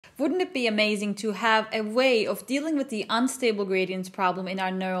Wouldn't it be amazing to have a way of dealing with the unstable gradients problem in our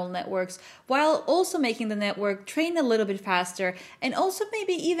neural networks while also making the network train a little bit faster and also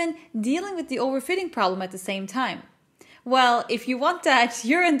maybe even dealing with the overfitting problem at the same time? Well, if you want that,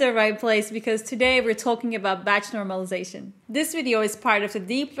 you're in the right place because today we're talking about batch normalization. This video is part of the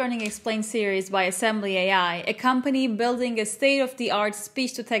Deep Learning Explained series by Assembly AI, a company building a state-of-the-art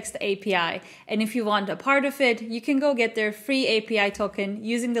speech-to-text API. And if you want a part of it, you can go get their free API token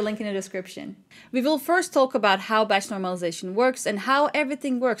using the link in the description. We will first talk about how batch normalization works and how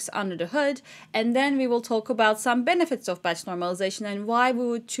everything works under the hood, and then we will talk about some benefits of batch normalization and why we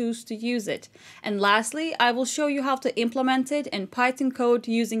would choose to use it. And lastly, I will show you how to implement it in Python code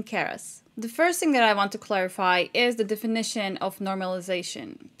using Keras. The first thing that I want to clarify is the definition of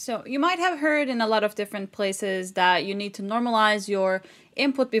normalization. So you might have heard in a lot of different places that you need to normalize your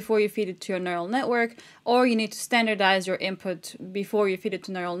input before you feed it to your neural network, or you need to standardize your input before you feed it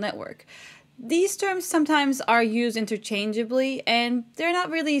to neural network. These terms sometimes are used interchangeably and they're not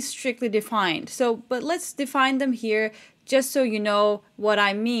really strictly defined. But let's define them here just so you know what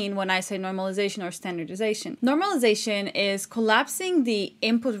I mean when I say normalization or standardization. Normalization is collapsing the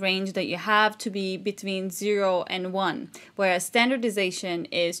input range that you have to be between 0 and 1, whereas standardization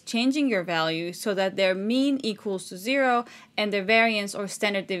is changing your value so that their mean equals to 0 and their variance or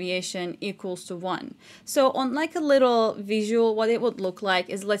standard deviation equals to 1. So on like a little visual, what it would look like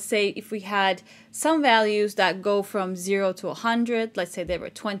is, let's say if we had some values that go from 0 to 100, let's say they were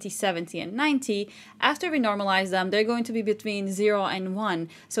 20, 70, and 90, after we normalize them, they're going to be between 0 and 1.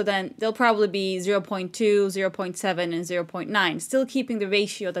 So then they'll probably be 0.2, 0.7, and 0.9, still keeping the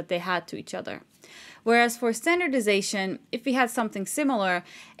ratio that they had to each other. Whereas for standardization, if we had something similar,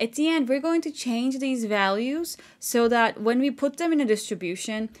 at the end, we're going to change these values so that when we put them in a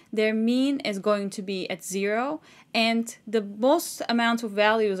distribution, their mean is going to be at 0, and the most amount of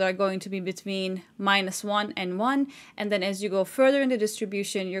values are going to be between -1 and 1, and then as you go further in the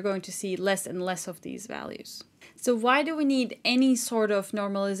distribution, you're going to see less and less of these values. So why do we need any sort of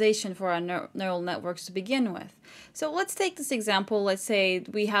normalization for our neural networks to begin with? So let's take this example. Let's say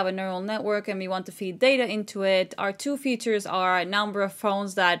we have a neural network and we want to feed data into it. Our two features are a number of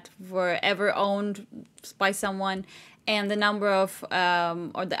phones that were ever owned by someone and the number of,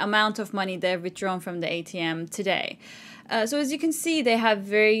 or the amount of money they've withdrawn from the ATM today. So as you can see, they have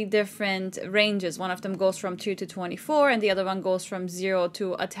very different ranges. One of them goes from 2 to 24 and the other one goes from 0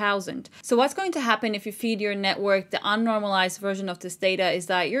 to 1,000. So what's going to happen if you feed your network the unnormalized version of this data is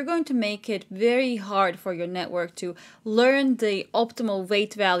that you're going to make it very hard for your network to learn the optimal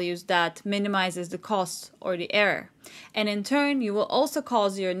weight values that minimizes the cost or the error. And in turn, you will also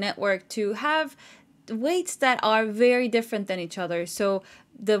cause your network to have weights that are very different than each other. So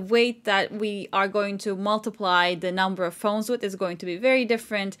the weight that we are going to multiply the number of phones with is going to be very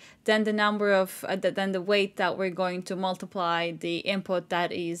different than the number of than the weight that we're going to multiply the input,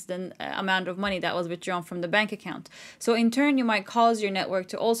 that is the amount of money that was withdrawn from the bank account. So in turn, you might cause your network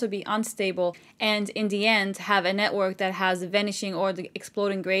to also be unstable and in the end have a network that has the vanishing or the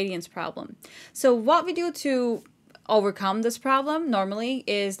exploding gradients problem. So what we do to overcome this problem normally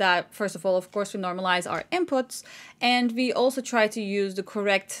is that, first of all, of course, we normalize our inputs, and we also try to use the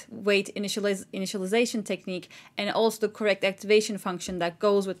correct weight initialization technique and also the correct activation function that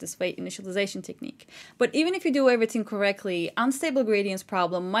goes with this weight initialization technique. But even if you do everything correctly, unstable gradients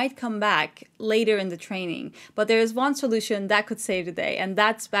problem might come back later in the training. But there is one solution that could save the day, and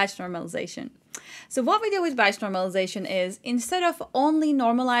that's batch normalization. So what we do with batch normalization is, instead of only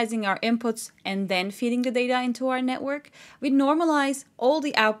normalizing our inputs and then feeding the data into our network, we normalize all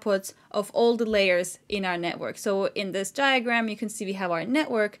the outputs of all the layers in our network. So in this diagram, you can see we have our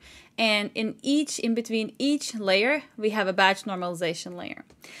network, and in between each layer, we have a batch normalization layer.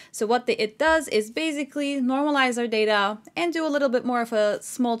 So what it does is basically normalize our data and do a little bit more of a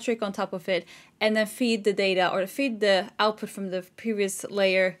small trick on top of it, and then feed the data or feed the output from the previous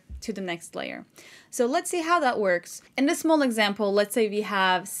layer to the next layer. So let's see how that works. In this small example, let's say we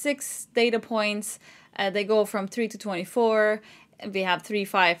have 6 data points. They go from 3 to 24. We have 3,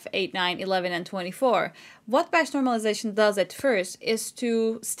 5, 8, 9, 11, and 24. What batch normalization does at first is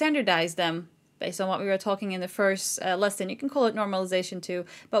to standardize them based on what we were talking in the first lesson. You can call it normalization too.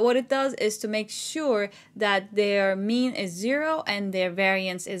 But what it does is to make sure that their mean is 0 and their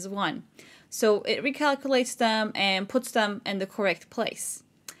variance is 1. So it recalculates them and puts them in the correct place.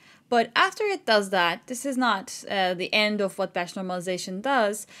 But after it does that, this is not the end of what batch normalization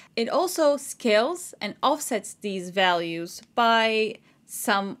does. It also scales and offsets these values by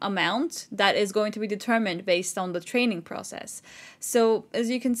some amount that is going to be determined based on the training process. So as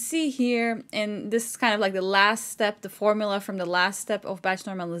you can see here, and this is kind of like the last step, the formula from the last step of batch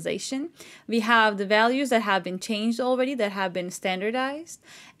normalization, we have the values that have been changed already, that have been standardized.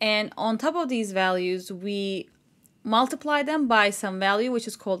 And on top of these values, we multiply them by some value, which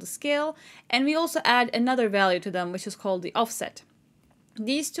is called the scale. And we also add another value to them, which is called the offset.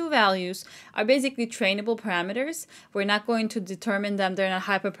 These two values are basically trainable parameters. We're not going to determine them. They're not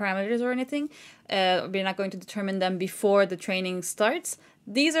hyperparameters or anything. We're not going to determine them before the training starts.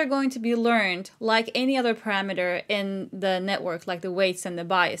 These are going to be learned like any other parameter in the network, like the weights and the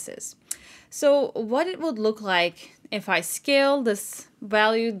biases. So what it would look like if I scale this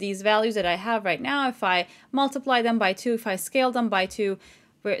value, these values that I have right now, if I multiply them by 2, if I scale them by 2,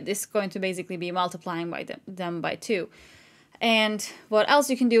 this is going to basically be multiplying by them by 2. And what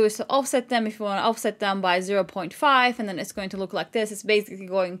else you can do is to offset them. If you want to offset them by 0.5, and then it's going to look like this. It's basically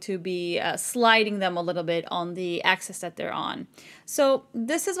going to be sliding them a little bit on the axis that they're on. So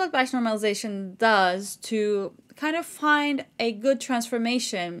this is what batch normalization does to kind of find a good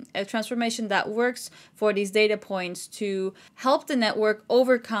transformation, a transformation that works for these data points to help the network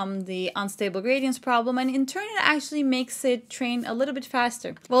overcome the unstable gradients problem, and in turn it actually makes it train a little bit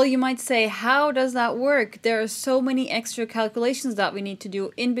faster. Well, you might say, how does that work? There are so many extra calculations that we need to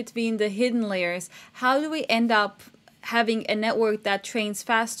do in between the hidden layers. How do we end up having a network that trains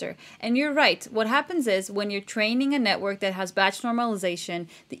faster? And you're right. What happens is when you're training a network that has batch normalization,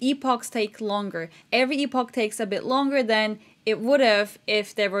 the epochs take longer. Every epoch takes a bit longer than it would have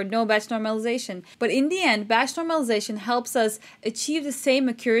if there were no batch normalization. But in the end, batch normalization helps us achieve the same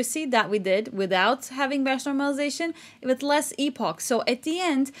accuracy that we did without having batch normalization with less epochs. So at the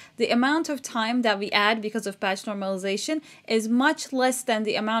end, the amount of time that we add because of batch normalization is much less than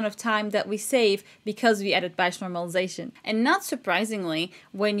the amount of time that we save because we added batch normalization. And not surprisingly,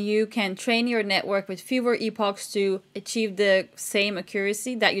 when you can train your network with fewer epochs to achieve the same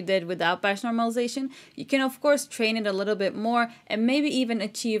accuracy that you did without batch normalization, you can of course train it a little bit more and maybe even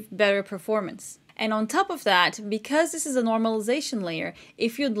achieve better performance. And on top of that, because this is a normalization layer,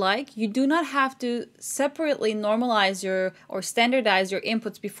 if you'd like, you do not have to separately normalize or standardize your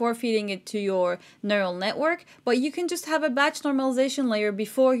inputs before feeding it to your neural network, but you can just have a batch normalization layer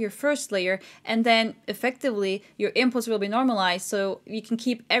before your first layer, and then effectively your inputs will be normalized, so you can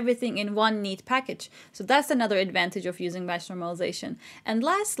keep everything in one neat package. So that's another advantage of using batch normalization. And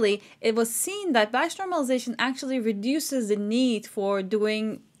lastly, it was seen that batch normalization actually reduces the need for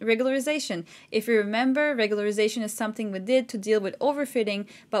doing regularization. If you remember, regularization is something we did to deal with overfitting,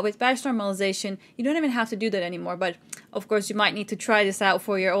 but with batch normalization, you don't even have to do that anymore. But of course, you might need to try this out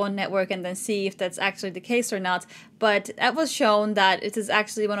for your own network and then see if that's actually the case or not. But that was shown that it is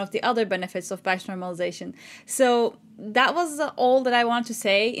actually one of the other benefits of batch normalization. So that was all that I want to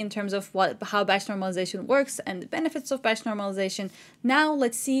say in terms of how batch normalization works and the benefits of batch normalization. Now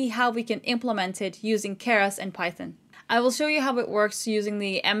let's see how we can implement it using Keras and Python. I will show you how it works using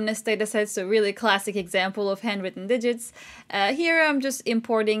the MNIST dataset, so really classic example of handwritten digits. Here I'm just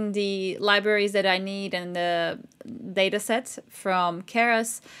importing the libraries that I need and the dataset from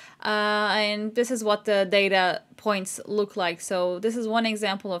Keras, and this is what the data points look like. So this is one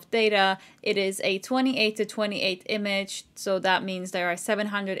example of data. It is a 28 to 28 image, so that means there are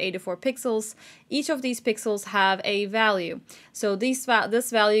 784 pixels. Each of these pixels have a value. So this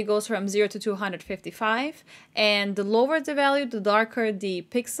value goes from 0 to 255, and the lower the value, the darker the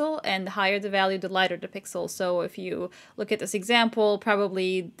pixel, and the higher the value, the lighter the pixel. So if you look at this example,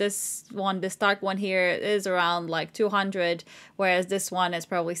 probably this dark one here is around like 200, whereas this one is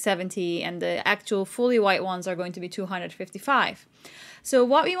probably 70, and the actual fully white ones are going to be 255. So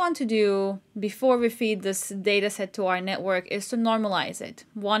what we want to do before we feed this data set to our network is to normalize it.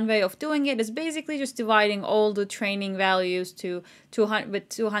 One way of doing it is basically just dividing all the training values to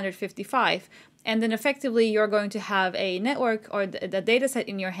 255. And then effectively you're going to have a network or the data set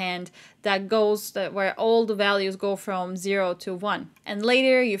in your hand that goes where all the values go from 0 to 1. And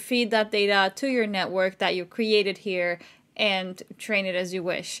later you feed that data to your network that you created here and train it as you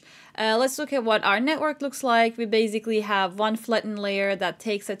wish. Let's look at what our network looks like. We basically have one flattened layer that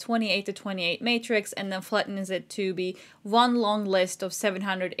takes a 28 to 28 matrix and then flattens it to be one long list of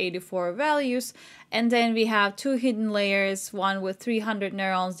 784 values. And then we have two hidden layers, one with 300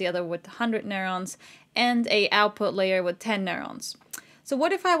 neurons, the other with 100 neurons, and a output layer with 10 neurons. So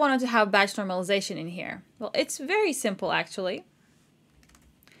what if I wanted to have batch normalization in here? Well, it's very simple actually.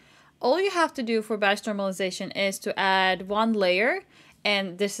 All you have to do for batch normalization is to add one layer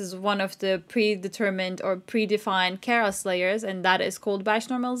And this is one of the predetermined or predefined Keras layers, and that is called batch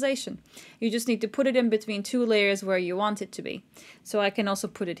normalization. You just need to put it in between two layers where you want it to be. So I can also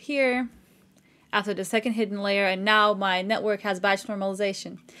put it here after the second hidden layer, and now my network has batch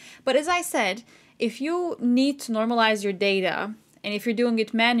normalization. But as I said, if you need to normalize your data, and if you're doing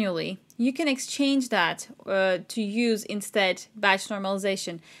it manually, you can exchange that to use instead batch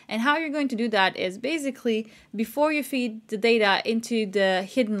normalization. And how you're going to do that is basically before you feed the data into the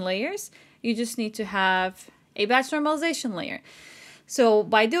hidden layers, you just need to have a batch normalization layer. So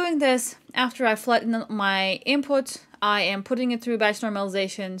by doing this, after I flatten my input, I am putting it through batch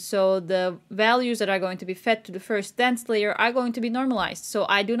normalization. So the values that are going to be fed to the first dense layer are going to be normalized. So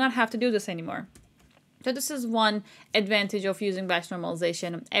I do not have to do this anymore. So this is one advantage of using batch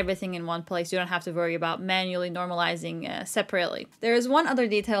normalization, everything in one place. You don't have to worry about manually normalizing separately. There is one other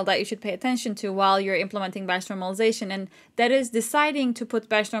detail that you should pay attention to while you're implementing batch normalization, and that is deciding to put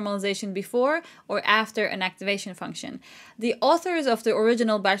batch normalization before or after an activation function. The authors of the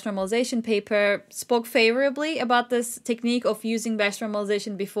original batch normalization paper spoke favorably about this technique of using batch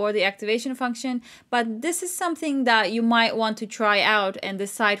normalization before the activation function, but this is something that you might want to try out and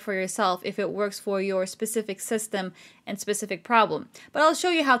decide for yourself if it works for your specific system and specific problem. But I'll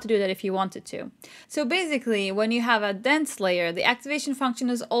show you how to do that if you wanted to. So basically, when you have a dense layer, the activation function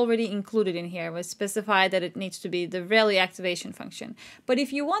is already included in here. We specified that it needs to be the value activation function. But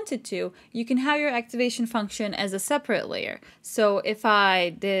if you wanted to, you can have your activation function as a separate layer. So if I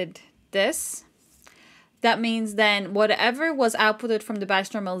did this, that means then whatever was outputted from the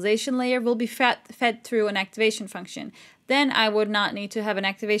batch normalization layer will be fed through an activation function. Then I would not need to have an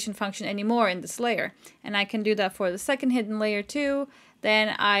activation function anymore in this layer. And I can do that for the second hidden layer too.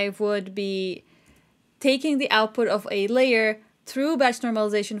 Then I would be taking the output of a layer through batch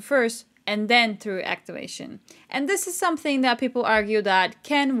normalization first and then through activation. And this is something that people argue that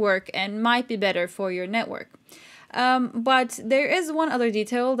can work and might be better for your network. But there is one other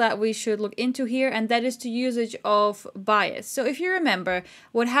detail that we should look into here, and that is the usage of bias. So if you remember,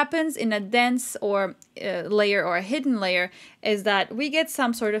 what happens in a dense or layer or a hidden layer is that we get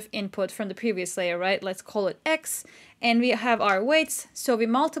some sort of input from the previous layer, right? Let's call it X, and we have our weights. So we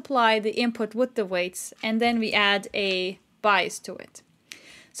multiply the input with the weights, and then we add a bias to it.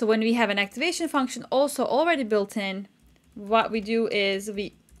 So when we have an activation function also already built in, what we do is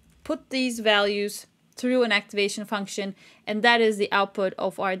we put these values through an activation function, and that is the output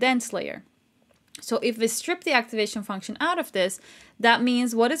of our dense layer. So if we strip the activation function out of this, that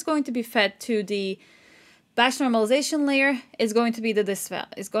means what is going to be fed to the batch normalization layer is going to be this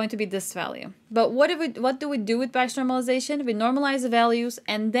value. But what do we do with batch normalization? We normalize the values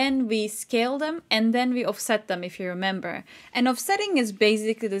and then we scale them and then we offset them, if you remember. And offsetting is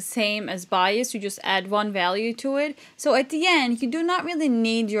basically the same as bias. You just add one value to it. So at the end, you do not really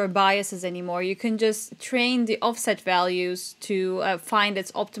need your biases anymore. You can just train the offset values to find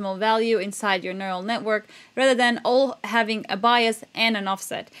its optimal value inside your neural network rather than all having a bias and an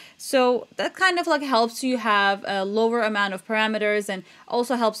offset. So that kind of like helps you have a lower amount of parameters and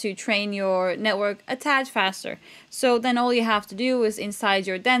also helps you train your network a tad faster. So then all you have to do is inside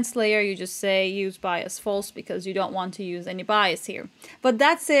your dense layer, you just say use bias false because you don't want to use any bias here. But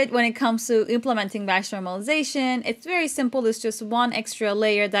that's it when it comes to implementing batch normalization. It's very simple. It's just one extra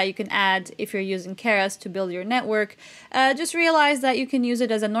layer that you can add if you're using Keras to build your network. Just realize that you can use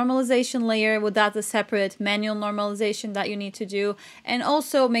it as a normalization layer without the separate manual normalization that you need to do. And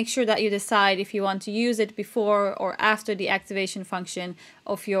also make sure that you decide if you want to use it before or after the activation function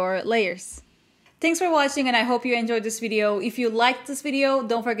of your layers. Thanks for watching, and I hope you enjoyed this video. If you liked this video,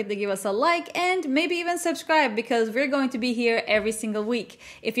 don't forget to give us a like and maybe even subscribe because we're going to be here every single week.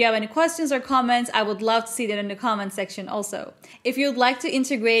 If you have any questions or comments, I would love to see that in the comment section also. If you'd like to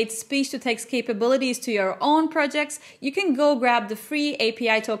integrate speech-to-text capabilities to your own projects, you can go grab the free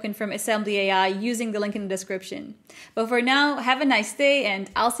API token from Assembly AI using the link in the description. But for now, have a nice day and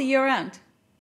I'll see you around.